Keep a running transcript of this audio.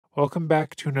Welcome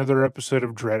back to another episode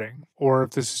of Dreading, or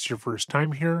if this is your first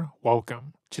time here,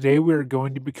 welcome. Today we are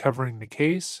going to be covering the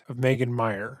case of Megan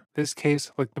Meier. This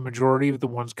case, like the majority of the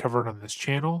ones covered on this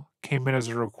channel, came in as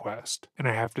a request, and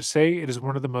I have to say it is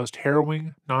one of the most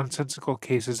harrowing, nonsensical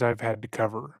cases I've had to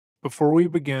cover. Before we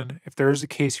begin, if there is a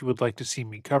case you would like to see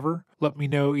me cover, let me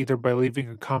know either by leaving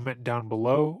a comment down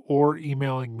below or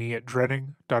emailing me at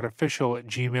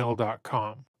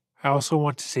dreading.official@gmail.com. I also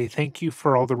want to say thank you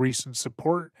for all the recent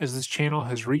support, as this channel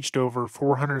has reached over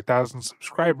 400,000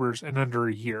 subscribers in under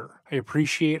a year. I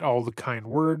appreciate all the kind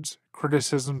words,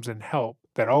 criticisms, and help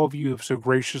that all of you have so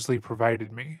graciously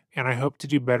provided me, and I hope to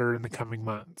do better in the coming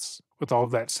months. With all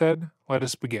of that said, let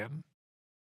us begin.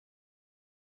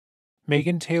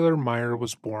 Megan Taylor Meier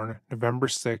was born November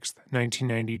 6,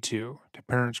 1992, to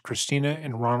parents Christina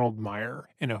and Ronald Meier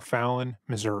in O'Fallon,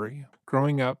 Missouri.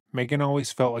 Growing up, Megan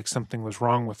always felt like something was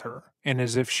wrong with her, and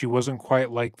as if she wasn't quite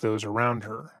like those around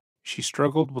her. She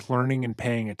struggled with learning and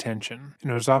paying attention,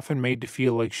 and was often made to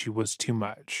feel like she was too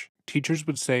much. Teachers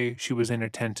would say she was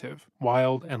inattentive,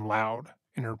 wild, and loud,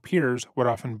 and her peers would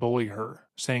often bully her,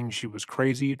 saying she was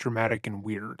crazy, dramatic, and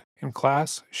weird. In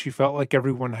class, she felt like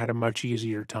everyone had a much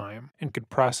easier time and could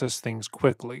process things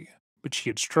quickly, but she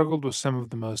had struggled with some of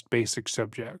the most basic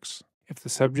subjects. If the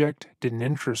subject didn't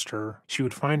interest her, she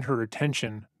would find her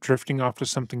attention drifting off to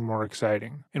something more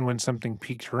exciting, and when something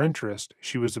piqued her interest,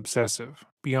 she was obsessive.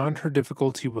 Beyond her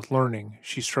difficulty with learning,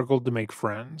 she struggled to make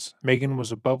friends. Megan was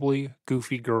a bubbly,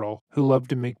 goofy girl who loved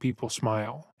to make people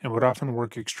smile, and would often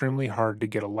work extremely hard to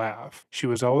get a laugh. She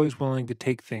was always willing to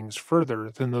take things further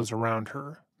than those around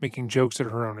her, making jokes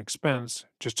at her own expense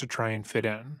just to try and fit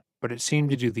in. But it seemed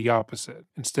to do the opposite.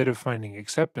 Instead of finding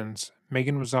acceptance,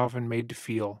 Megan was often made to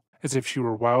feel as if she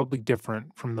were wildly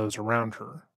different from those around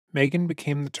her. Megan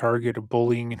became the target of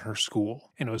bullying in her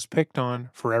school, and was picked on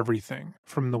for everything,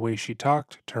 from the way she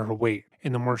talked to her weight.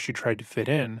 And the more she tried to fit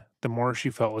in, the more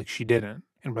she felt like she didn't.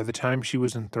 And by the time she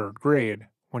was in third grade,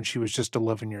 when she was just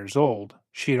 11 years old,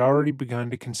 she had already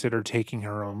begun to consider taking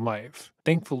her own life.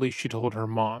 Thankfully, she told her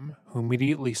mom, who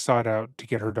immediately sought out to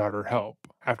get her daughter help.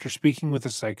 After speaking with a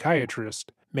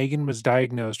psychiatrist, Megan was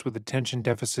diagnosed with attention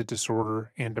deficit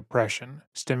disorder and depression,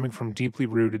 stemming from deeply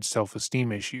rooted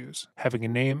self-esteem issues. Having a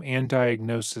name and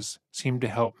diagnosis seemed to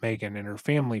help Megan and her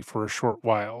family for a short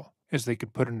while, as they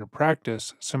could put into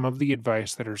practice some of the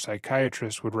advice that her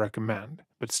psychiatrist would recommend.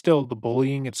 But still, the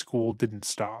bullying at school didn't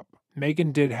stop.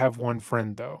 Megan did have one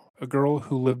friend, though, a girl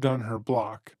who lived on her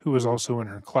block, who was also in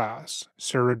her class,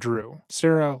 Sarah Drew.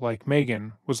 Sarah, like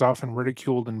Megan, was often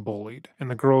ridiculed and bullied, and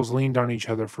the girls leaned on each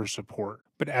other for support.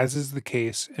 But as is the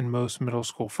case in most middle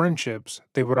school friendships,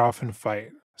 they would often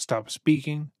fight, stop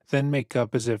speaking, then make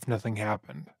up as if nothing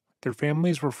happened. Their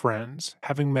families were friends,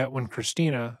 having met when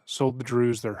Christina sold the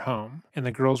Drews their home, and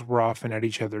the girls were often at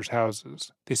each other's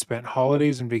houses. They spent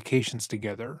holidays and vacations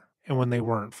together, and when they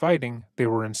weren't fighting, they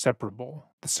were inseparable.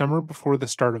 The summer before the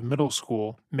start of middle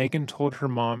school, Megan told her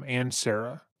mom and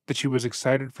Sarah that she was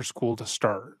excited for school to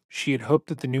start. She had hoped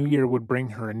that the new year would bring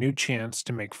her a new chance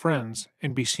to make friends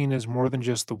and be seen as more than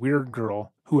just the weird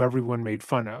girl who everyone made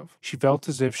fun of. She felt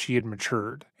as if she had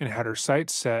matured and had her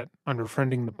sights set on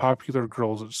befriending the popular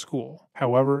girls at school.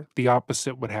 However, the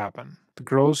opposite would happen. The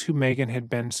girls who Megan had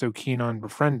been so keen on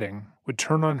befriending would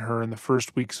turn on her in the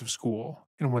first weeks of school,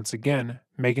 and once again,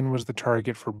 Megan was the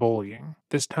target for bullying.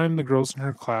 This time, the girls in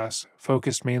her class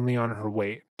focused mainly on her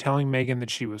weight, telling Megan that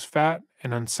she was fat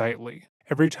and unsightly.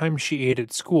 Every time she ate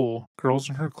at school, girls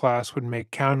in her class would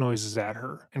make cow noises at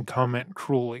her and comment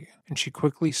cruelly, and she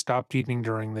quickly stopped eating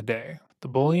during the day. The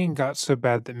bullying got so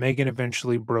bad that Megan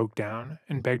eventually broke down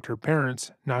and begged her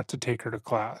parents not to take her to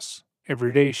class.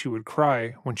 Every day she would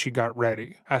cry when she got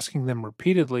ready, asking them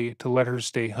repeatedly to let her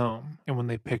stay home, and when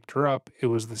they picked her up, it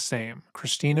was the same.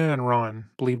 Christina and Ron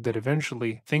believed that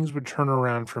eventually things would turn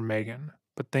around for Megan,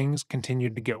 but things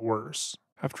continued to get worse.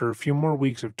 After a few more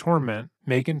weeks of torment,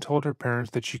 Megan told her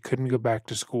parents that she couldn't go back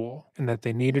to school, and that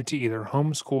they needed to either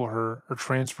homeschool her or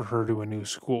transfer her to a new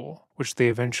school, which they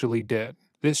eventually did.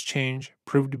 This change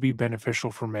proved to be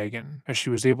beneficial for Megan, as she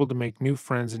was able to make new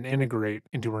friends and integrate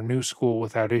into her new school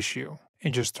without issue.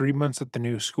 In just 3 months at the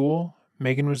new school,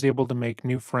 Megan was able to make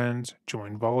new friends,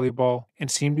 join volleyball,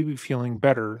 and seemed to be feeling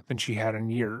better than she had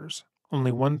in years.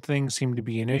 Only one thing seemed to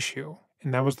be an issue,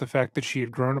 and that was the fact that she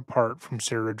had grown apart from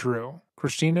Sarah Drew.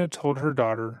 Christina told her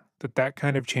daughter that that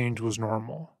kind of change was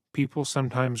normal. People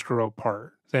sometimes grow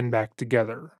apart, then back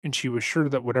together, and she was sure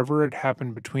that whatever had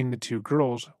happened between the two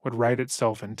girls would right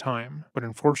itself in time, but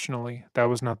unfortunately, that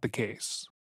was not the case.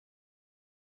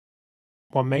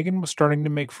 While Megan was starting to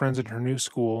make friends at her new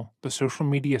school, the social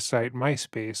media site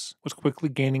MySpace was quickly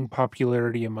gaining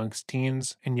popularity amongst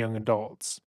teens and young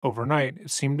adults. Overnight, it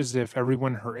seemed as if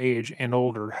everyone her age and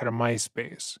older had a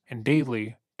MySpace, and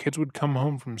daily, kids would come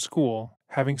home from school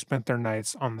having spent their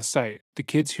nights on the site. The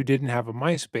kids who didn't have a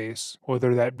MySpace,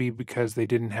 whether that be because they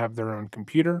didn't have their own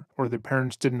computer or their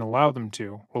parents didn't allow them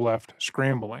to, were left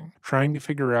scrambling, trying to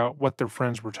figure out what their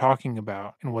friends were talking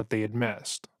about and what they had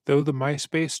missed. Though the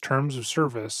MySpace terms of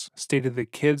service stated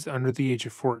that kids under the age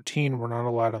of 14 were not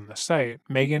allowed on the site,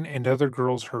 Megan and other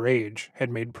girls her age had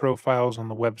made profiles on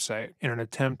the website in an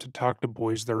attempt to talk to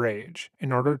boys their age.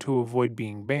 In order to avoid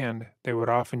being banned, they would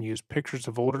often use pictures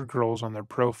of older girls on their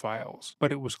profiles,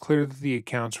 but it was clear that the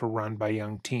accounts were run by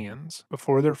young teens.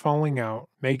 Before their falling out,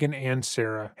 Megan and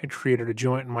Sarah had created a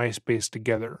joint MySpace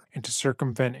together, and to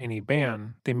circumvent any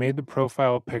ban, they made the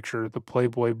profile picture the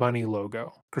Playboy Bunny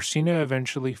logo. Christina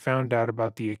eventually found out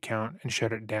about the account and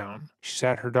shut it down. She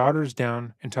sat her daughters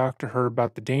down and talked to her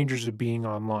about the dangers of being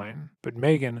online. But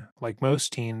Megan, like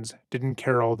most teens, didn't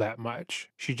care all that much.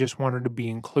 She just wanted to be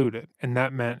included, and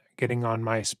that meant getting on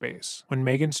MySpace. When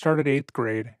Megan started 8th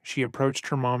grade, she approached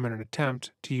her mom in an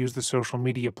attempt to use the social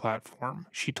media platform.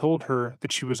 She told her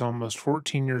that she was almost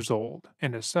 14 years old,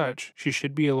 and as such, she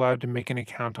should be allowed to make an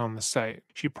account on the site.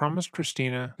 She promised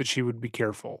Christina that she would be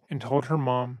careful, and told her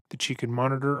mom that she could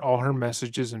monitor all her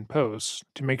messages and posts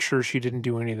to make sure she didn't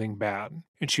do anything bad,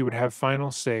 and she would have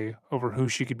final say over who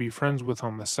she could be friends with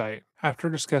on the site.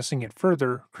 After discussing it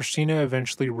further, Christina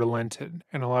eventually relented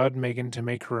and allowed Megan to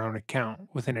make her own account.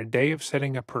 Within a day of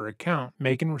setting up her account,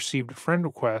 Megan received a friend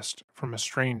request from a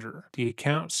stranger. The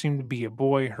account seemed to be a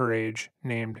boy her age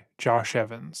named Josh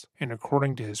Evans, and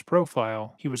according to his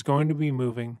profile, he was going to be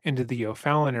moving into the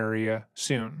O'Fallon area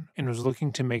soon and was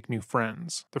looking to make new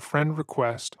friends. The friend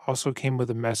request also came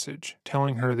with a message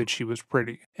telling her that she was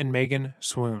pretty, and Megan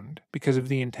swooned. Because of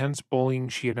the intense bullying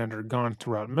she had undergone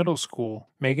throughout middle school,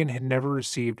 Megan had never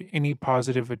received any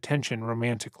positive attention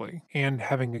romantically, and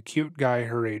having a cute guy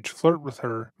her age flirt with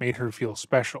her made her feel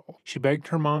special. She begged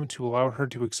her mom to allow her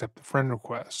to accept the friend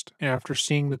request, and after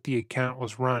seeing that the account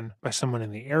was run by someone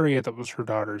in the area that was her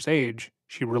daughter's age,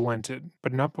 she relented,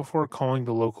 but not before calling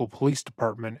the local police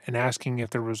department and asking if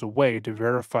there was a way to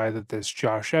verify that this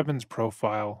Josh Evans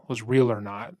profile was real or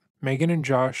not. Megan and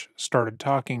Josh started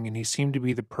talking, and he seemed to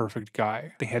be the perfect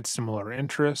guy. They had similar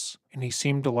interests, and he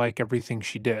seemed to like everything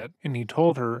she did, and he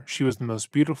told her she was the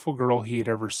most beautiful girl he had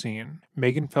ever seen.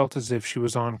 Megan felt as if she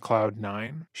was on cloud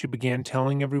 9. She began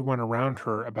telling everyone around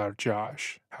her about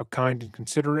Josh, how kind and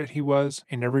considerate he was,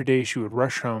 and every day she would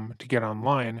rush home to get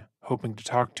online, hoping to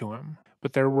talk to him.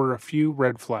 But there were a few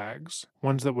red flags,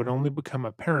 ones that would only become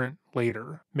apparent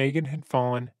later. Megan had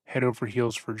fallen head over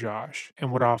heels for Josh,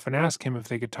 and would often ask him if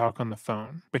they could talk on the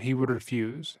phone, but he would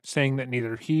refuse, saying that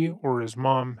neither he or his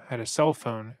mom had a cell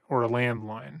phone or a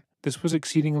landline. This was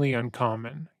exceedingly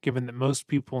uncommon, given that most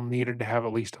people needed to have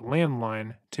at least a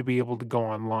landline to be able to go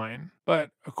online.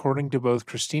 But, according to both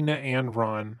Christina and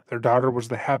Ron, their daughter was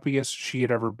the happiest she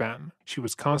had ever been. She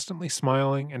was constantly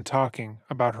smiling and talking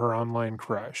about her online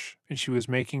crush, and she was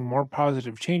making more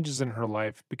positive changes in her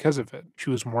life because of it. She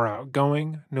was more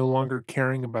outgoing, no longer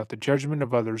caring about the judgment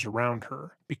of others around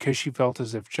her, because she felt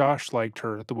as if Josh liked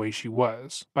her the way she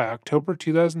was. By October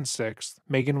 2006,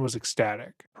 Megan was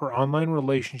ecstatic. Her online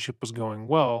relationship was going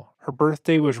well, her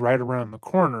birthday was right around the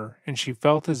corner, and she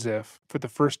felt as if, for the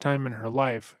first time in her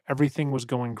life, everything was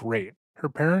going great. Her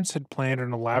parents had planned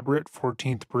an elaborate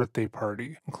 14th birthday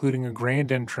party, including a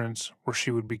grand entrance where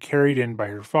she would be carried in by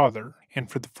her father,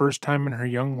 and for the first time in her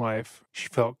young life, she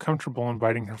felt comfortable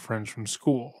inviting her friends from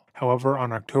school. However,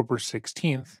 on October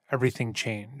 16th, everything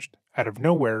changed. Out of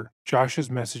nowhere, Josh's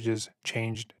messages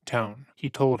changed tone. He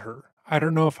told her, "I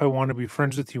don't know if I want to be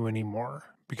friends with you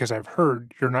anymore, because I've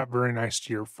heard you're not very nice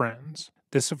to your friends."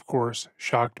 This, of course,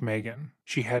 shocked Megan.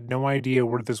 She had no idea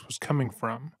where this was coming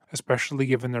from, especially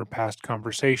given their past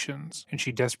conversations, and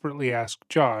she desperately asked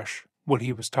Josh what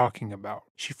he was talking about.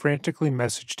 She frantically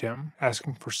messaged him,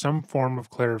 asking for some form of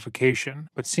clarification,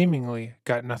 but seemingly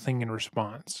got nothing in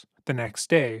response. The next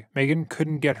day, Megan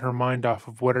couldn't get her mind off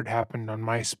of what had happened on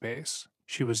MySpace.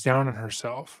 She was down on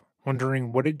herself,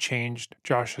 wondering what had changed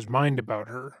Josh's mind about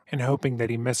her, and hoping that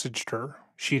he messaged her.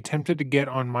 She attempted to get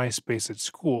on MySpace at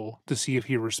school to see if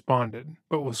he responded,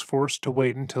 but was forced to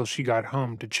wait until she got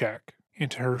home to check. And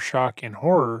to her shock and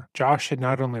horror, Josh had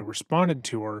not only responded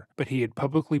to her, but he had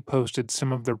publicly posted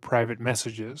some of their private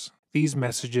messages. These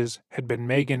messages had been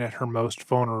Megan at her most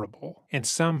vulnerable, and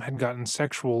some had gotten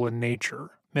sexual in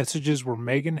nature. Messages where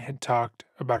Megan had talked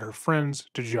about her friends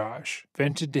to Josh,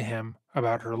 vented to him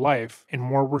about her life, and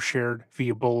more were shared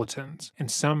via bulletins, and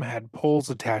some had polls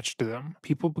attached to them.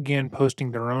 People began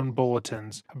posting their own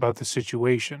bulletins about the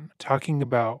situation, talking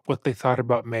about what they thought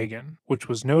about Megan, which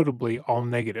was notably all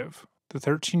negative. The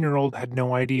 13-year-old had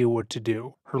no idea what to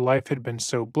do. Her life had been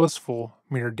so blissful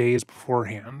mere days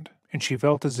beforehand, and she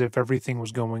felt as if everything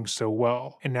was going so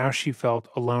well, and now she felt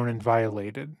alone and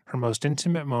violated. Her most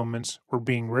intimate moments were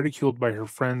being ridiculed by her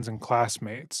friends and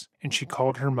classmates, and she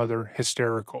called her mother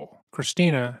hysterical.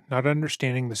 Christina, not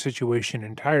understanding the situation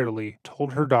entirely,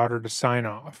 told her daughter to sign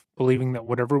off, believing that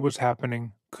whatever was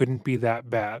happening couldn't be that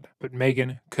bad, but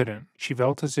Megan couldn't. She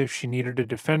felt as if she needed to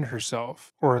defend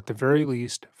herself, or at the very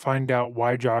least, find out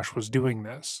why Josh was doing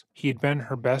this. He had been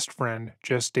her best friend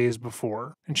just days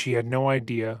before, and she had no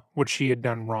idea what she had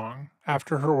done wrong.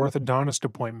 After her orthodontist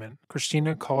appointment,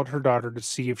 Christina called her daughter to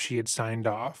see if she had signed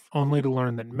off, only to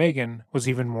learn that Megan was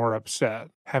even more upset,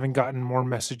 having gotten more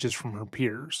messages from her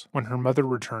peers. When her mother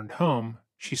returned home,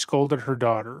 she scolded her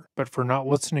daughter, but for not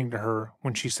listening to her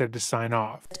when she said to sign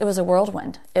off. It was a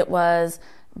whirlwind. It was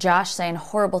Josh saying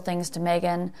horrible things to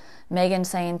Megan, Megan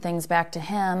saying things back to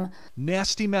him.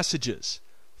 Nasty messages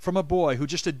from a boy who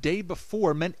just a day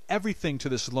before meant everything to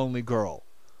this lonely girl.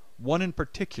 One in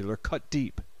particular cut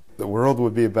deep. The world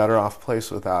would be a better off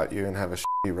place without you and have a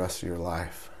shitty rest of your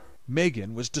life.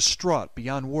 Megan was distraught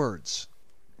beyond words.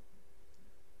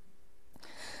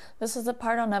 This is the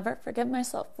part I'll never forgive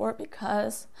myself for,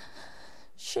 because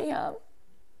she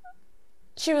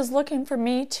was looking for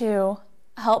me to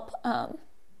help calm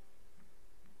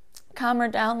her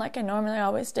down like I normally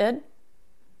always did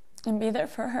and be there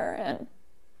for her. And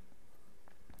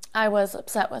I was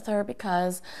upset with her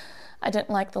because I didn't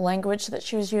like the language that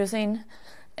she was using,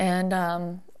 and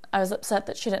I was upset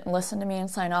that she didn't listen to me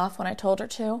and sign off when I told her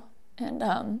to.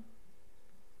 And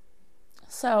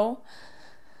so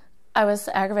I was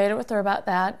aggravated with her about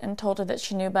that and told her that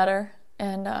she knew better.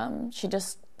 And she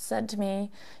just said to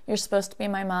me, "You're supposed to be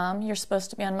my mom. You're supposed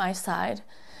to be on my side."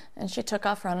 And she took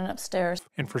off running upstairs.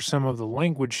 And for some of the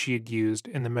language she had used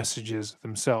in the messages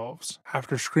themselves.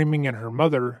 After screaming at her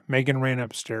mother, Megan ran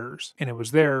upstairs, and it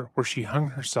was there where she hung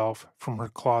herself from her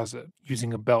closet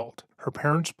using a belt. Her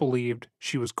parents believed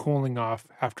she was cooling off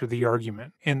after the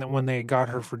argument, and that when they got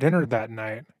her for dinner that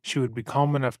night, she would be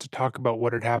calm enough to talk about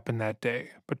what had happened that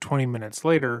day. But 20 minutes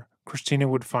later, Christina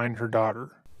would find her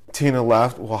daughter. Tina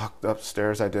left, walked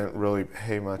upstairs. I didn't really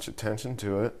pay much attention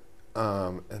to it.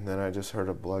 And then I just heard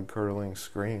a blood-curdling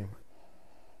scream.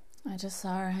 I just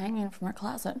saw her hanging from her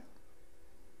closet.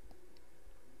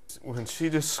 When she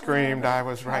just screamed, I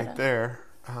was right there.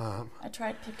 I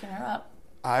tried picking her up.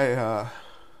 I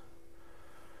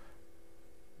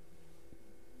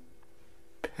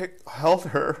held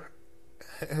her,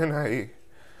 and I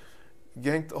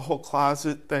yanked the whole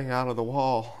closet thing out of the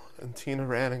wall. And Tina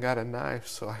ran and got a knife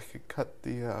so I could cut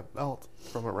the belt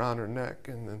from around her neck,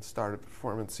 and then started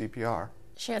performing CPR.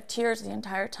 She had tears the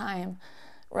entire time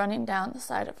running down the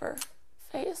side of her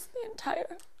face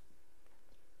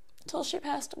until she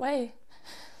passed away.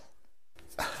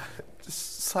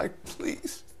 Just like,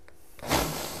 please,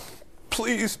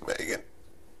 please, Megan,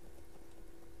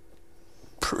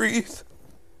 breathe.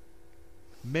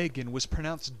 Megan was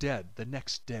pronounced dead the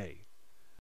next day.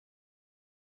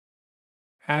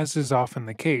 As is often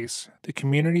the case, the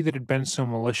community that had been so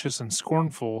malicious and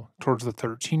scornful towards the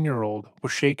 13-year-old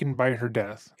was shaken by her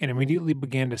death and immediately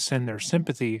began to send their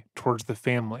sympathy towards the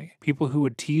family. People who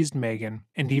had teased Megan,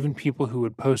 and even people who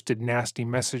had posted nasty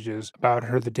messages about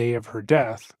her the day of her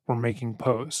death, were making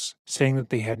posts, saying that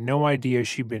they had no idea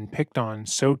she'd been picked on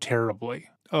so terribly.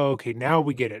 Oh, okay, now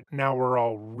we get it. Now we're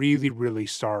all really, really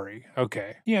sorry.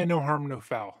 Okay. Yeah, no harm, no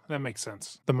foul. That makes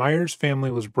sense. The Meiers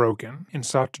family was broken and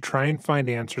sought to try and find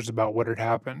answers about what had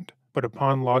happened. But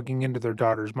upon logging into their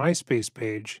daughter's MySpace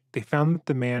page, they found that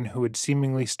the man who had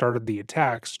seemingly started the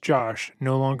attacks, Josh,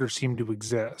 no longer seemed to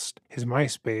exist. His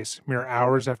MySpace, mere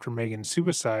hours after Megan's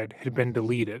suicide, had been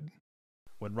deleted.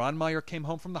 When Ron Meier came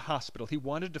home from the hospital, he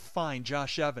wanted to find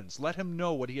Josh Evans, let him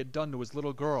know what he had done to his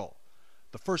little girl.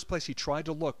 The first place he tried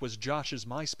to look was Josh's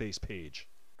MySpace page.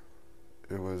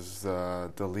 It was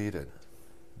deleted.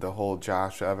 The whole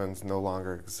Josh Evans no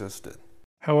longer existed.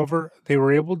 However, they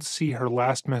were able to see her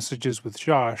last messages with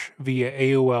Josh via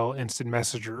AOL Instant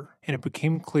Messenger, and it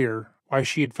became clear why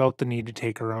she had felt the need to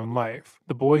take her own life.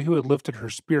 The boy who had lifted her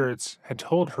spirits had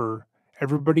told her,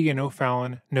 "Everybody in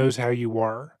O'Fallon knows how you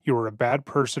are. You are a bad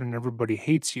person and everybody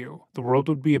hates you. The world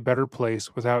would be a better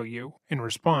place without you." In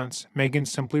response, Megan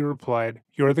simply replied,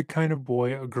 "You're the kind of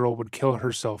boy a girl would kill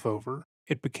herself over."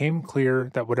 It became clear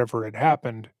that whatever had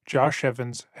happened, Josh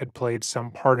Evans had played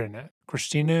some part in it.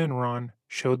 Christina and Ron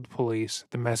showed the police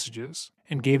the messages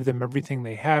and gave them everything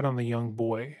they had on the young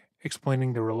boy,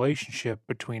 explaining the relationship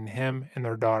between him and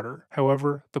their daughter.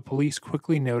 However, the police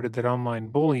quickly noted that online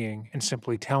bullying and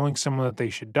simply telling someone that they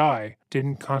should die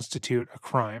didn't constitute a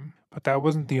crime. But that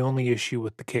wasn't the only issue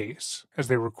with the case, as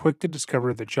they were quick to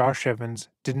discover that Josh Evans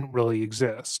didn't really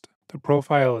exist. The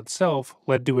profile itself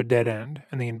led to a dead end,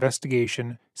 and the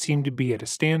investigation seemed to be at a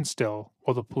standstill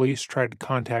while the police tried to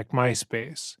contact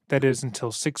MySpace. That is,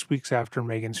 until 6 weeks after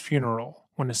Megan's funeral,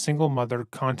 when a single mother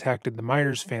contacted the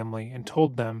Myers family and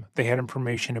told them they had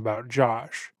information about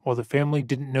Josh. While the family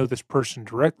didn't know this person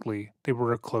directly, they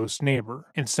were a close neighbor,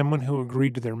 and someone who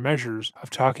agreed to their measures of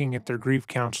talking at their grief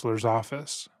counselor's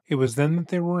office. It was then that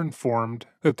they were informed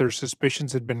that their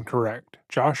suspicions had been correct.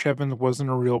 Josh Evans wasn't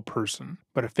a real person,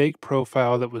 but a fake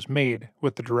profile that was made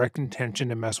with the direct intention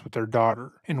to mess with their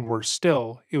daughter. And worse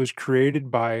still, it was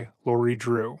created by Lori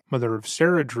Drew, mother of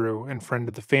Sarah Drew and friend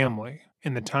of the family.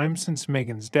 In the time since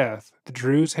Megan's death, the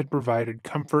Drews had provided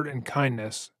comfort and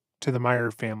kindness to the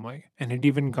Meier family, and had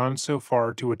even gone so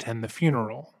far to attend the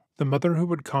funeral. The mother who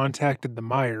had contacted the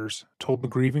Meiers told the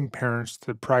grieving parents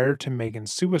that prior to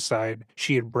Megan's suicide,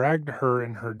 she had bragged to her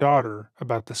and her daughter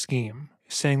about the scheme,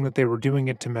 saying that they were doing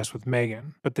it to mess with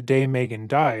Megan. But the day Megan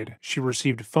died, she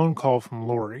received a phone call from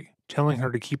Lori, telling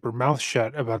her to keep her mouth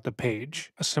shut about the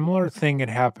page. A similar thing had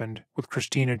happened with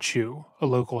Christina Chu, a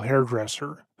local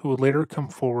hairdresser, who would later come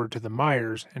forward to the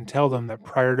Meiers and tell them that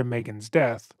prior to Megan's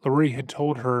death, Lori had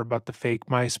told her about the fake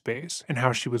MySpace and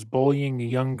how she was bullying a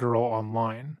young girl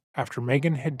online. After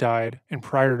Megan had died and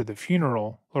prior to the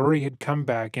funeral, Lori had come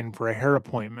back in for a hair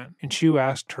appointment, and Chu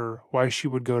asked her why she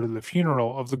would go to the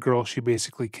funeral of the girl she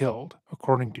basically killed.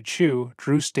 According to Chu,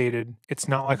 Drew stated, "It's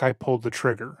not like I pulled the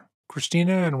trigger."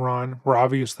 Christina and Ron were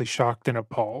obviously shocked and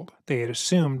appalled. They had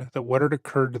assumed that what had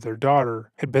occurred to their daughter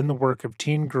had been the work of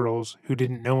teen girls who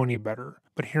didn't know any better,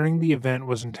 but hearing the event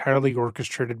was entirely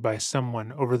orchestrated by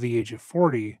someone over the age of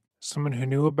 40, someone who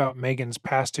knew about Megan's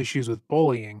past issues with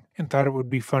bullying and thought it would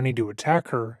be funny to attack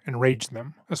her and rage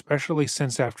them, especially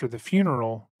since after the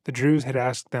funeral, the Drews had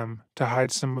asked them to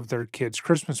hide some of their kids'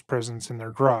 Christmas presents in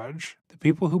their garage. The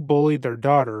people who bullied their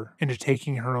daughter into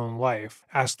taking her own life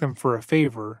asked them for a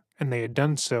favor, and they had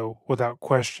done so without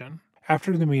question.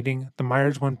 After the meeting, the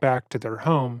Meiers went back to their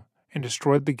home and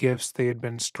destroyed the gifts they had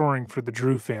been storing for the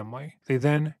Drew family. They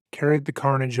then carried the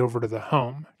carnage over to the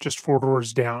home, just 4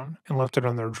 doors down, and left it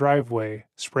on their driveway,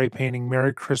 spray painting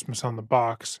Merry Christmas on the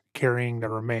box, carrying their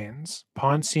remains.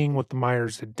 Upon seeing what the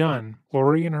Meiers had done,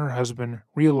 Lori and her husband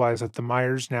realized that the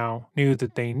Meiers now knew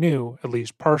that they knew, at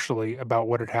least partially, about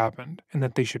what had happened, and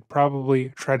that they should probably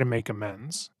try to make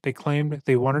amends. They claimed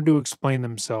they wanted to explain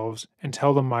themselves and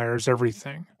tell the Meiers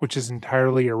everything, which is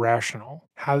entirely irrational.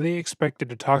 How they expected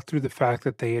to talk through the fact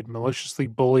that they had maliciously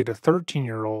bullied a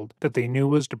 13-year-old that they knew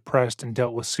was depressed and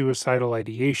dealt with suicidal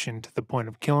ideation to the point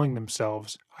of killing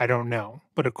themselves, I don't know.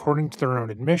 But according to their own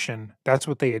admission, that's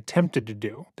what they attempted to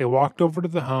do. They walked over to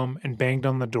the home and banged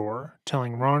on the door,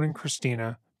 telling Ron and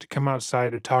Christina to come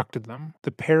outside to talk to them. The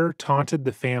pair taunted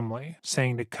the family,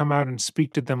 saying to come out and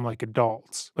speak to them like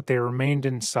adults, but they remained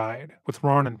inside, with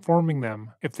Ron informing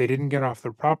them if they didn't get off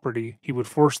their property, he would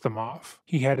force them off.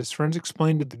 He had his friends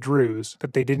explain to the Drews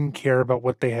that they didn't care about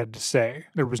what they had to say.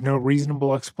 There was no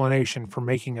reasonable explanation for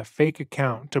making a fake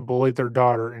account to bully their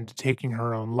daughter into taking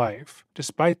her own life.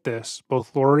 Despite this,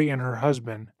 both Lori and her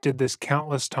husband did this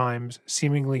countless times,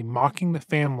 seemingly mocking the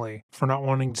family for not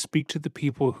wanting to speak to the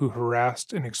people who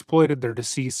harassed and exploited their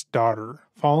deceased daughter.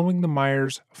 Following the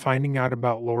Meiers finding out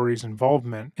about Lori's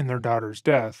involvement in their daughter's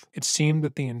death, it seemed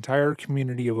that the entire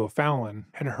community of O'Fallon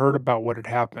had heard about what had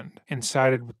happened and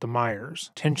sided with the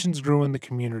Meiers. Tensions grew in the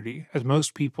community, as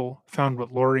most people found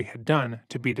what Lori had done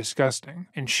to be disgusting,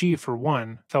 and she, for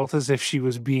one, felt as if she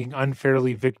was being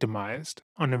unfairly victimized.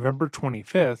 On November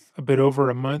 25th, a bit over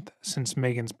a month since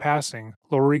Megan's passing,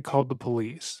 Lori called the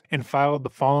police and filed the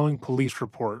following police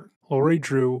report. Lori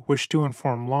Drew wished to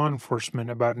inform law enforcement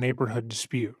about neighborhood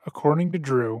dispute. According to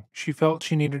Drew, she felt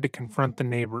she needed to confront the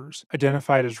neighbors,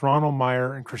 identified as Ronald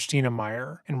Meier and Christina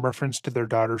Meier, in reference to their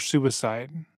daughter's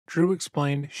suicide. Drew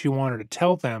explained she wanted to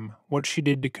tell them what she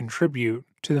did to contribute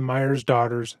to the Meier's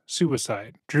daughter's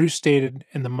suicide. Drew stated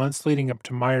in the months leading up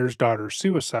to Meier's daughter's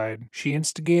suicide, she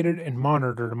instigated and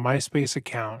monitored a MySpace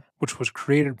account which was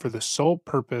created for the sole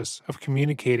purpose of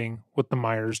communicating with the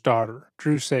Meier's daughter.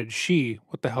 Drew said she,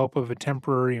 with the help of a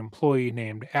temporary employee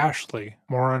named Ashley,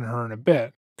 more on her in a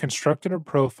bit, constructed a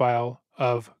profile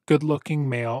of good-looking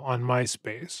male on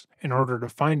MySpace in order to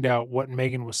find out what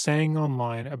Megan was saying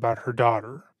online about her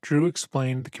daughter. Drew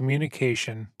explained the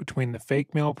communication between the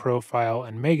fake male profile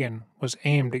and Megan was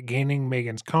aimed at gaining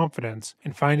Megan's confidence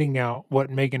and finding out what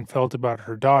Megan felt about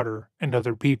her daughter and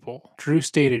other people. Drew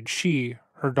stated she,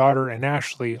 her daughter, and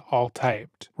Ashley all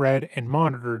typed, read, and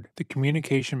monitored the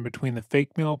communication between the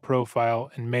fake male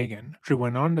profile and Megan. Drew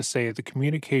went on to say the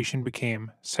communication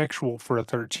became sexual for a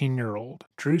 13-year-old.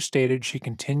 Drew stated she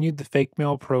continued the fake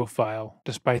male profile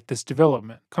despite this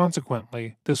development.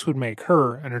 Consequently, this would make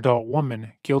her, an adult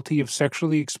woman, guilty of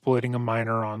sexually exploiting a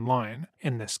minor online.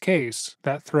 In this case,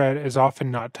 that thread is often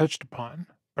not touched upon,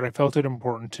 but I felt it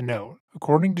important to note.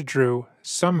 According to Drew,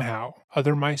 somehow,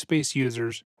 other MySpace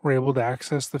users were able to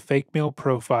access the fake male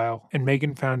profile, and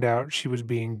Megan found out she was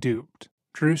being duped.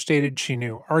 Drew stated she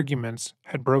knew arguments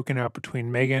had broken out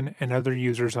between Megan and other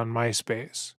users on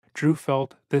MySpace. Drew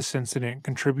felt this incident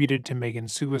contributed to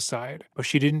Megan's suicide, but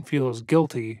she didn't feel as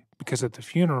guilty because at the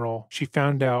funeral, she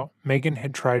found out Megan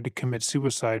had tried to commit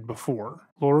suicide before.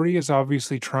 Lori is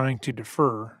obviously trying to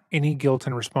defer any guilt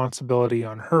and responsibility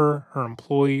on her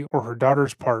employee, or her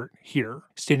daughter's part here,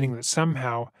 stating that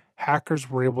somehow hackers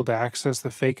were able to access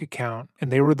the fake account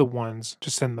and they were the ones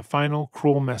to send the final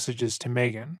cruel messages to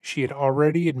Megan. She had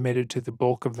already admitted to the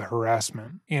bulk of the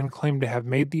harassment and claimed to have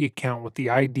made the account with the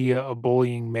idea of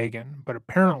bullying Megan, but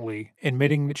apparently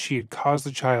admitting that she had caused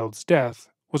the child's death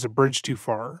was a bridge too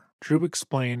far. Drew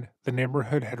explained the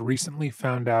neighborhood had recently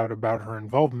found out about her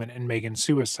involvement in Megan's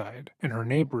suicide, and her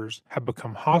neighbors had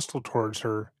become hostile towards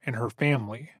her and her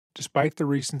family. Despite the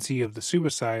recency of the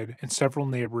suicide and several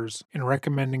neighbors in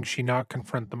recommending she not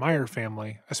confront the Meier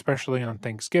family, especially on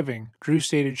Thanksgiving, Drew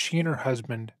stated she and her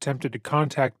husband attempted to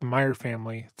contact the Meier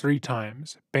family 3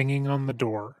 times, banging on the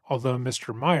door, although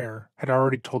Mr. Meier had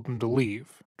already told them to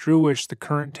leave. Drew wished the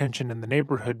current tension in the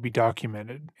neighborhood be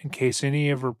documented, in case any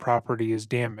of her property is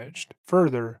damaged.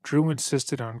 Further, Drew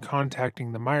insisted on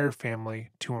contacting the Meier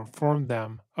family to inform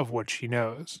them of what she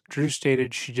knows. Drew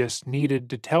stated she just needed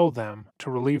to tell them to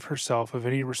relieve herself of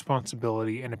any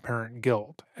responsibility and apparent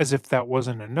guilt. As if that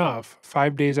wasn't enough,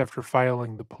 5 days after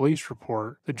filing the police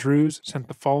report, the Drews sent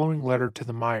the following letter to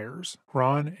the Meiers.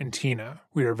 Ron and Tina,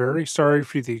 we are very sorry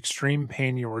for the extreme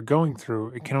pain you are going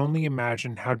through. It can only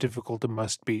imagine how difficult it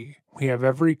must be. We have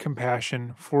every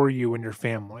compassion for you and your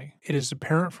family. It is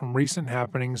apparent from recent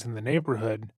happenings in the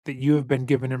neighborhood that you have been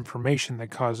given information that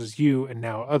causes you, and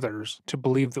now others, to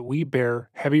believe that we bear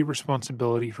heavy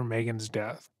responsibility for Megan's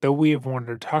death. Though we have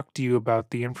wanted to talk to you about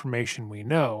the information we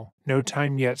know, no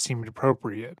time yet seemed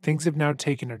appropriate. Things have now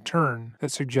taken a turn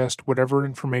that suggests whatever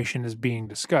information is being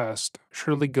discussed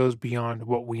surely goes beyond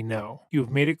what we know. You have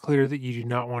made it clear that you do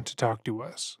not want to talk to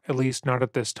us, at least not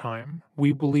at this time.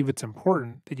 We believe it's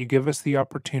important that you give us the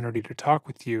opportunity to talk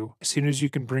with you as soon as you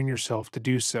can bring yourself to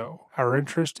do so. Our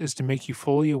interest is to make you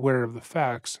fully aware of the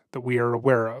facts that we are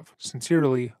aware of.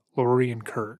 Sincerely, Lori and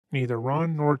Kurt. Neither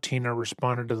Ron nor Tina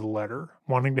responded to the letter,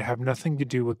 wanting to have nothing to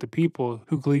do with the people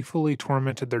who gleefully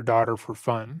tormented their daughter for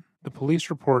fun. The police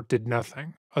report did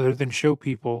nothing, other than show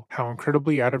people how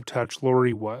incredibly out of touch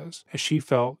Lori was, as she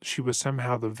felt she was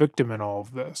somehow the victim in all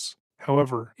of this.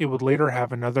 However, it would later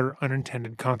have another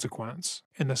unintended consequence.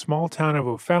 In the small town of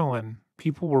O'Fallon,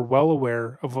 people were well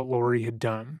aware of what Lori had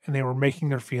done, and they were making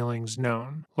their feelings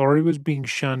known. Lori was being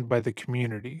shunned by the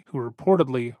community, who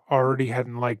reportedly already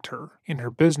hadn't liked her, and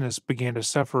her business began to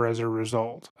suffer as a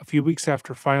result. A few weeks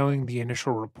after filing the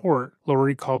initial report,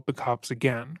 Lori called the cops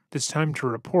again. This time to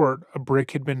report a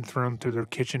brick had been thrown through their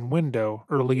kitchen window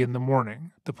early in the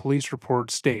morning. The police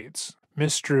report states,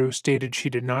 Miss Drew stated she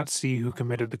did not see who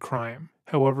committed the crime.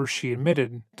 However, she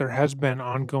admitted there has been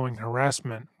ongoing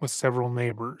harassment with several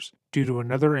neighbors due to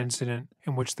another incident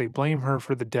in which they blame her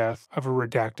for the death of a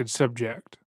redacted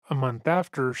subject. A month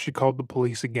after, she called the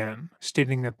police again,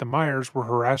 stating that the Meiers were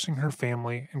harassing her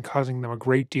family and causing them a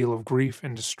great deal of grief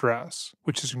and distress,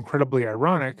 which is incredibly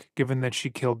ironic given that she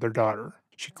killed their daughter.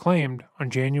 She claimed on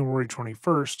January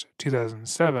 21st,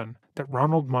 2007, that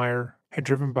Ronald Meier had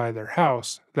driven by their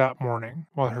house that morning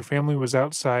while her family was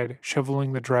outside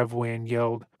shoveling the driveway and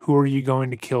yelled, "Who are you going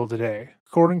to kill today?"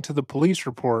 According to the police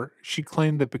report, she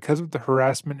claimed that because of the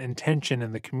harassment and tension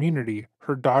in the community,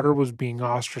 her daughter was being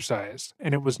ostracized,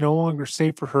 and it was no longer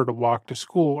safe for her to walk to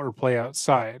school or play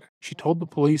outside. She told the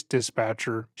police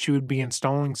dispatcher she would be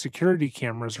installing security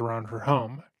cameras around her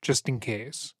home, just in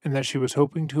case, and that she was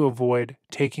hoping to avoid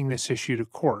taking this issue to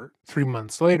court. 3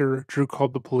 months later, Drew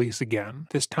called the police again,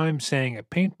 this time saying a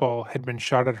paintball had been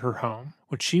shot at her home,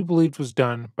 which she believed was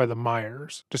done by the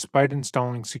Meiers. Despite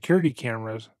installing security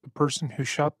cameras, the person who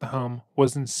shot the home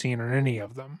wasn't seen on any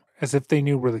of them, as if they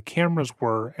knew where the cameras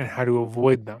were and how to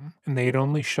avoid them, and they had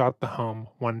only shot the home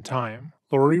one time.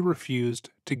 Lori refused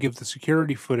to give the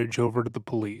security footage over to the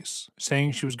police,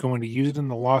 saying she was going to use it in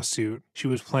the lawsuit she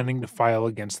was planning to file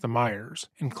against the Meiers,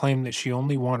 and claimed that she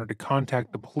only wanted to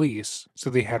contact the police so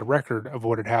they had a record of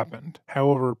what had happened.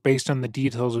 However, based on the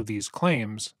details of these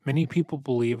claims, many people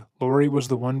believe Lori was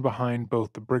the one behind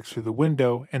both the brick through the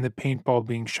window and the paintball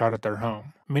being shot at their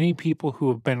home. Many people who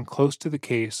have been close to the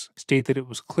case state that it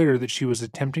was clear that she was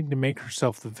attempting to make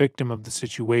herself the victim of the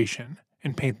situation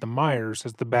and paint the Meiers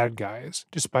as the bad guys,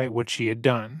 despite what she had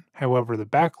done. However, the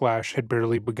backlash had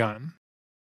barely begun.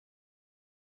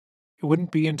 It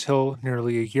wouldn't be until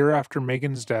nearly a year after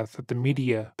Megan's death that the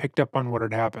media picked up on what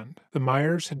had happened. The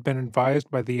Meiers had been advised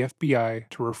by the FBI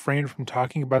to refrain from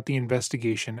talking about the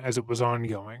investigation as it was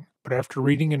ongoing. But after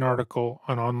reading an article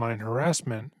on online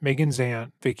harassment, Megan's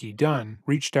aunt, Vicki Dunn,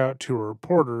 reached out to a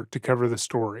reporter to cover the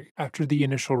story. After the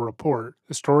initial report,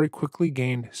 the story quickly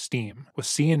gained steam, with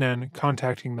CNN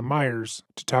contacting the Meiers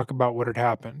to talk about what had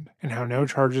happened and how no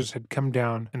charges had come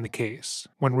down in the case.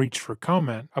 When reached for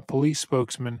comment, a police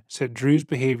spokesman said Drew's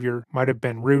behavior might have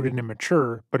been rude and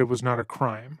immature, but it was not a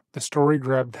crime. The story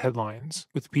grabbed headlines,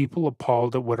 with people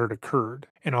appalled at what had occurred.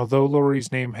 And although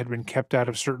Lori's name had been kept out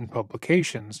of certain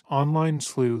publications, online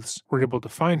sleuths were able to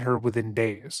find her within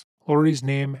days. Lori's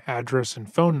name, address,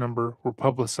 and phone number were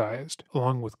publicized,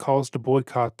 along with calls to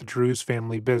boycott the Drews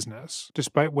family business.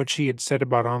 Despite what she had said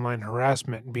about online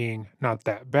harassment being not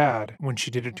that bad when she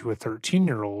did it to a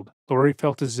 13-year-old, Lori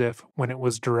felt as if, when it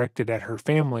was directed at her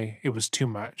family, it was too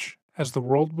much. As the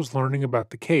world was learning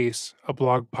about the case, a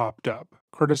blog popped up,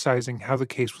 criticizing how the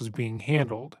case was being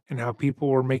handled and how people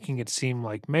were making it seem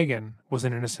like Megan was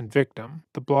an innocent victim.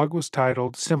 The blog was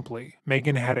titled simply,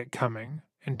 "Megan Had It Coming,"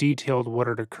 and detailed what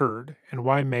had occurred and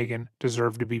why Megan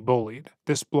deserved to be bullied.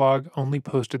 This blog only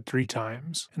posted 3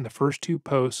 times, and the first 2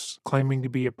 posts claiming to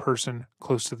be a person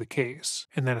close to the case,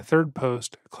 and then a third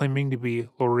post claiming to be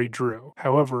Lori Drew.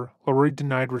 However, Lori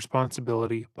denied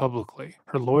responsibility publicly.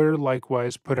 Her lawyer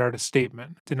likewise put out a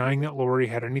statement denying that Lori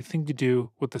had anything to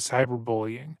do with the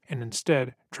cyberbullying, and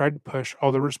instead tried to push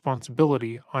all the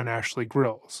responsibility on Ashley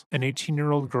Grills, an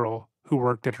 18-year-old girl who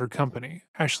worked at her company.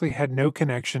 Ashley had no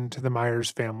connection to the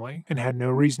Meiers family and had no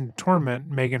reason to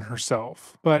torment Megan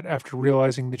herself. But after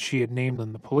realizing that she had named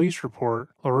in the police report,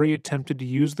 Lori attempted to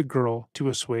use the girl to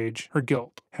assuage her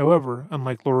guilt. However,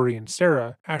 unlike Lori and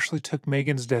Sarah, Ashley took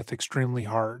Megan's death extremely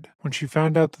hard. When she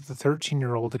found out that the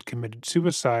 13-year-old had committed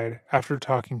suicide after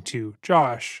talking to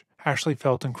Josh, Ashley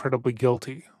felt incredibly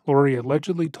guilty. Lori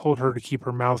allegedly told her to keep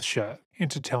her mouth shut and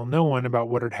to tell no one about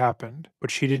what had happened, but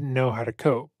she didn't know how to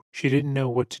cope. She didn't know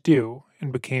what to do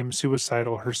and became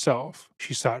suicidal herself.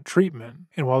 She sought treatment,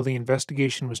 and while the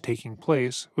investigation was taking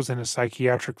place, was in a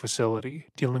psychiatric facility,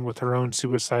 dealing with her own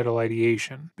suicidal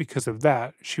ideation. Because of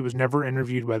that, she was never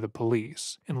interviewed by the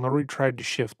police, and Lori tried to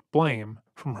shift blame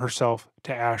from herself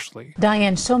to Ashley.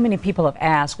 Diane, so many people have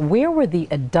asked, where were the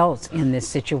adults in this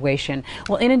situation?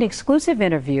 Well, in an exclusive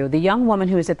interview, the young woman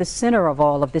who is at the center of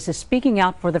all of this is speaking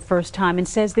out for the first time and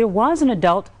says there was an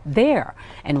adult there,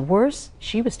 and worse,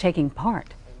 she was taking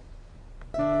part.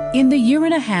 In the year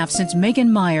and a half since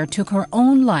Megan Meier took her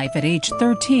own life at age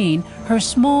 13, her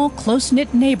small,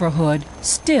 close-knit neighborhood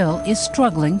still is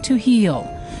struggling to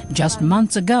heal. Just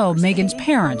months ago, Megan's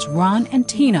parents, Ron and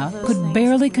Tina, could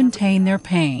barely contain their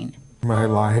pain. My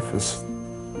life is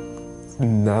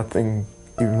nothing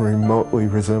even remotely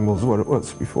resembles what it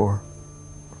was before.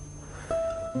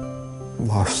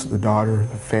 Lost the daughter,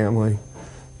 the family,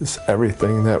 just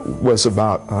everything that was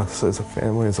about us as a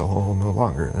family as a whole no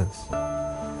longer is.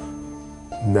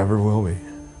 Never will be.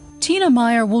 Tina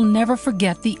Meier will never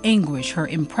forget the anguish her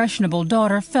impressionable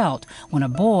daughter felt when a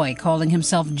boy calling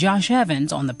himself Josh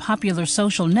Evans on the popular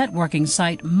social networking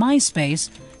site MySpace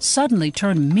suddenly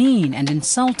turned mean and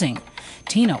insulting.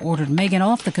 Tina ordered Megan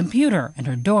off the computer, and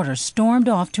her daughter stormed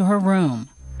off to her room.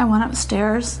 I went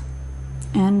upstairs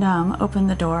and opened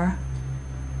the door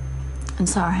and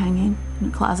saw her hanging in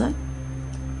a closet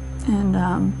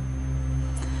and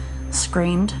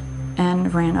screamed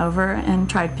and ran over and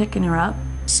tried picking her up.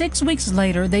 6 weeks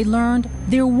later, they learned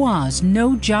there was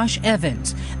no Josh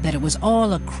Evans, that it was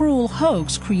all a cruel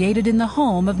hoax created in the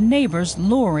home of neighbors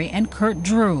Lori and Kurt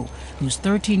Drew, whose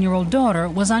 13-year-old daughter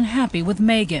was unhappy with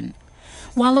Megan.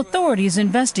 While authorities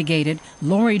investigated,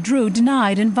 Lori Drew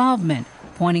denied involvement,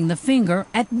 pointing the finger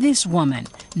at this woman,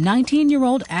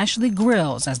 19-year-old Ashley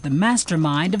Grills, as the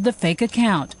mastermind of the fake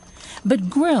account.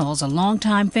 But Grills, a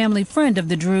longtime family friend of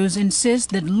the Drews,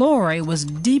 insists that Lori was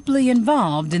deeply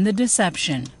involved in the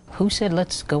deception. Who said,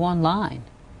 let's go online?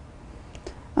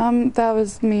 That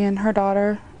was me and her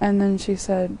daughter, and then she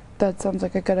said, that sounds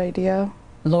like a good idea.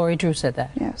 Lori Drew said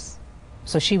that? Yes.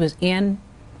 So she was in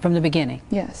From the beginning?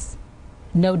 Yes.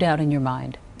 No doubt in your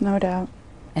mind? No doubt.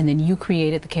 And then you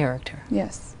created the character?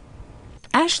 Yes.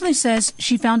 Ashley says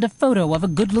she found a photo of a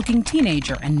good-looking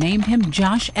teenager and named him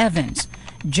Josh Evans.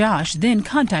 Josh then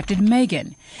contacted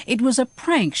Megan. It was a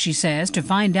prank, she says, to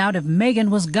find out if Megan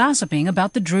was gossiping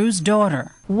about the Drews'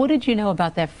 daughter. What did you know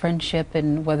about that friendship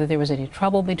and whether there was any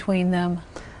trouble between them?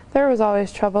 There was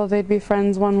always trouble. They'd be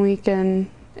friends one week and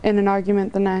in an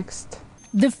argument the next.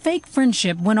 The fake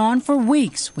friendship went on for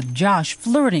weeks, with Josh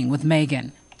flirting with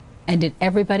Megan. And did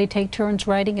everybody take turns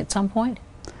writing at some point?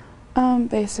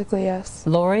 Basically, yes.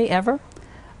 Lori, ever?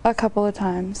 A couple of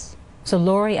times. So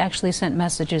Lori actually sent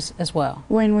messages as well?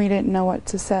 When we didn't know what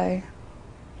to say.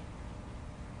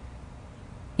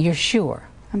 You're sure?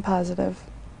 I'm positive.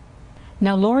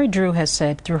 Now, Lori Drew has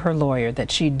said through her lawyer that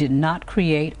she did not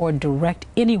create or direct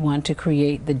anyone to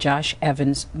create the Josh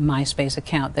Evans MySpace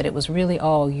account, that it was really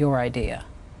all your idea.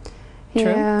 True?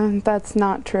 Yeah, that's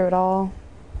not true at all.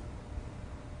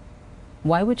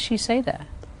 Why would she say that?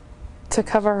 To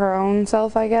cover her own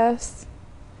self, I guess.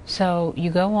 So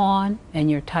you go on and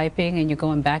you're typing and you're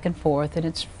going back and forth and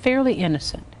it's fairly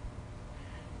innocent.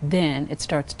 Then it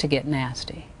starts to get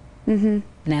nasty. Mm-hmm.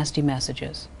 Nasty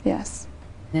messages. Yes.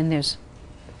 Then there's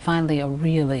finally a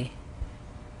really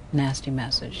nasty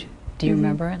message. Do you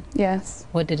remember it? Yes.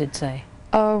 What did it say?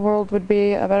 Our world would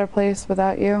be a better place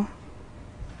without you.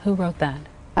 Who wrote that?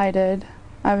 I did.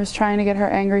 I was trying to get her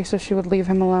angry so she would leave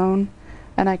him alone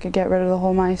and I could get rid of the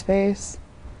whole MySpace.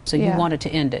 So you wanted to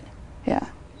end it? Yeah.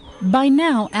 By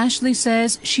now, Ashley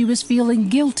says she was feeling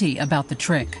guilty about the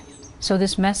trick. So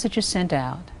this message is sent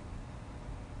out,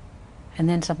 and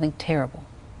then something terrible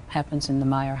happens in the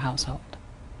Meier household.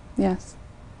 Yes.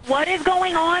 What is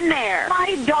going on there?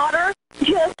 My daughter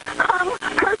just hung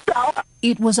herself.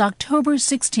 It was October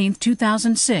 16,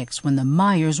 2006, when the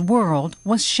Meyers' world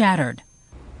was shattered.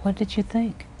 What did you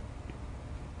think?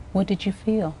 What did you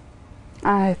feel?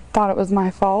 I thought it was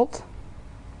my fault.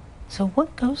 So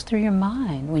what goes through your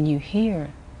mind when you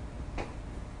hear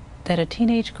that a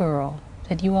teenage girl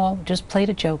that you all just played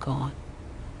a joke on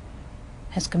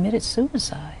has committed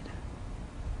suicide?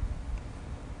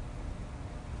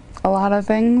 A lot of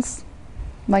things.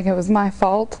 Like it was my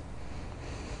fault.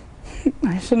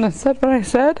 I shouldn't have said what I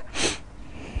said.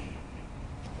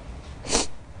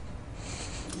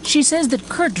 She says that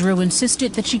Kurt Drew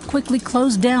insisted that she quickly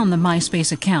close down the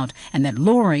MySpace account and that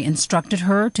Lori instructed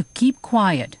her to keep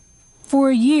quiet. For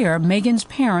a year, Megan's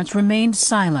parents remained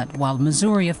silent while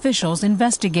Missouri officials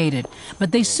investigated,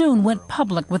 but they soon went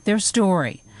public with their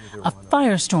story. A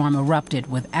firestorm erupted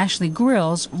with Ashley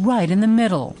Grills right in the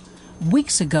middle.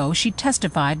 Weeks ago, she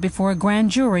testified before a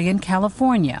grand jury in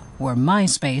California, where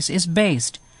MySpace is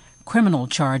based. Criminal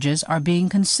charges are being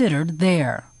considered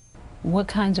there. What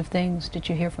kinds of things did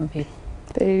you hear from people?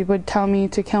 They would tell me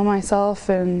to kill myself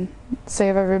and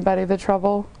save everybody the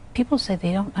trouble. People say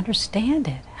they don't understand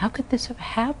it. How could this have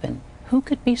happened? Who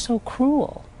could be so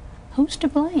cruel? Who's to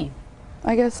blame?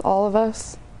 I guess all of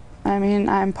us. I mean,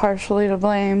 I'm partially to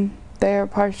blame. They are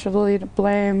partially to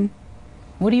blame.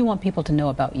 What do you want people to know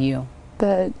about you?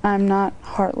 That I'm not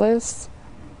heartless.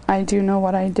 I do know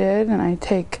what I did, and I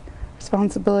take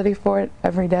responsibility for it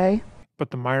every day. But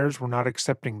the Meyers were not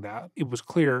accepting that. It was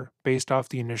clear, based off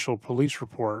the initial police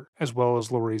report, as well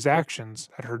as Lori's actions,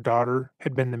 that her daughter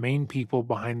had been the main people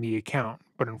behind the account.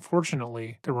 But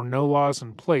unfortunately, there were no laws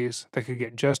in place that could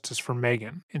get justice for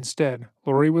Megan. Instead,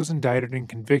 Lori was indicted and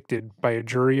convicted by a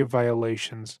jury of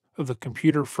violations of the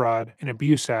Computer Fraud and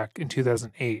Abuse Act in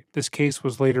 2008. This case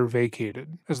was later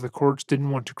vacated, as the courts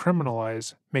didn't want to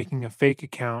criminalize making a fake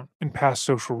account and pass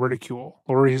social ridicule.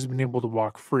 Lori has been able to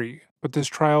walk free. But this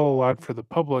trial allowed for the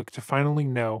public to finally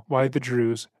know why the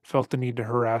Drews felt the need to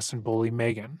harass and bully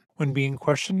Megan. When being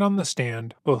questioned on the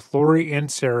stand, both Lori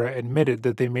and Sarah admitted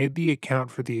that they made the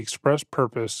account for the express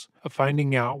purpose of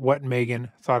finding out what Megan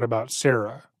thought about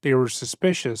Sarah. They were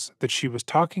suspicious that she was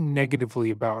talking negatively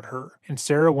about her, and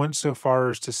Sarah went so far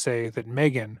as to say that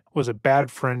Megan was a bad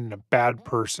friend and a bad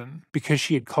person because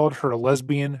she had called her a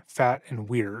lesbian, fat, and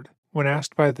weird. When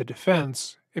asked by the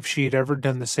defense if she had ever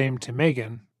done the same to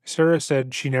Megan, Sarah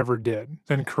said she never did,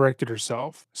 then corrected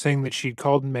herself, saying that she'd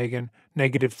called Megan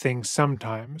negative things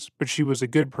sometimes, but she was a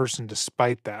good person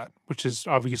despite that, which is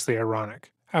obviously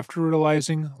ironic. After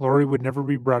realizing Lori would never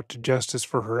be brought to justice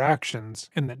for her actions,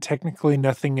 and that technically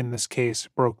nothing in this case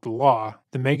broke the law,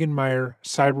 the Megan Meier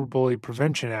Cyberbully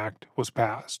Prevention Act was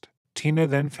passed. Tina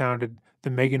then founded the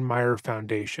Megan Meier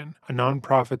Foundation, a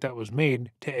nonprofit that was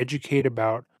made to educate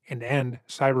about and end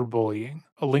cyberbullying.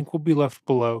 A link will be left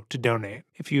below to donate.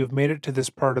 If you have made it to this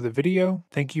part of the video,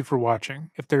 thank you for watching.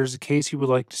 If there is a case you would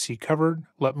like to see covered,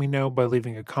 let me know by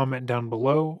leaving a comment down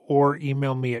below or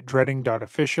email me at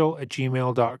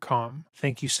dreading.official@gmail.com.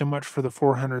 Thank you so much for the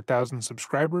 400,000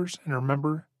 subscribers, and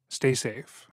remember, stay safe.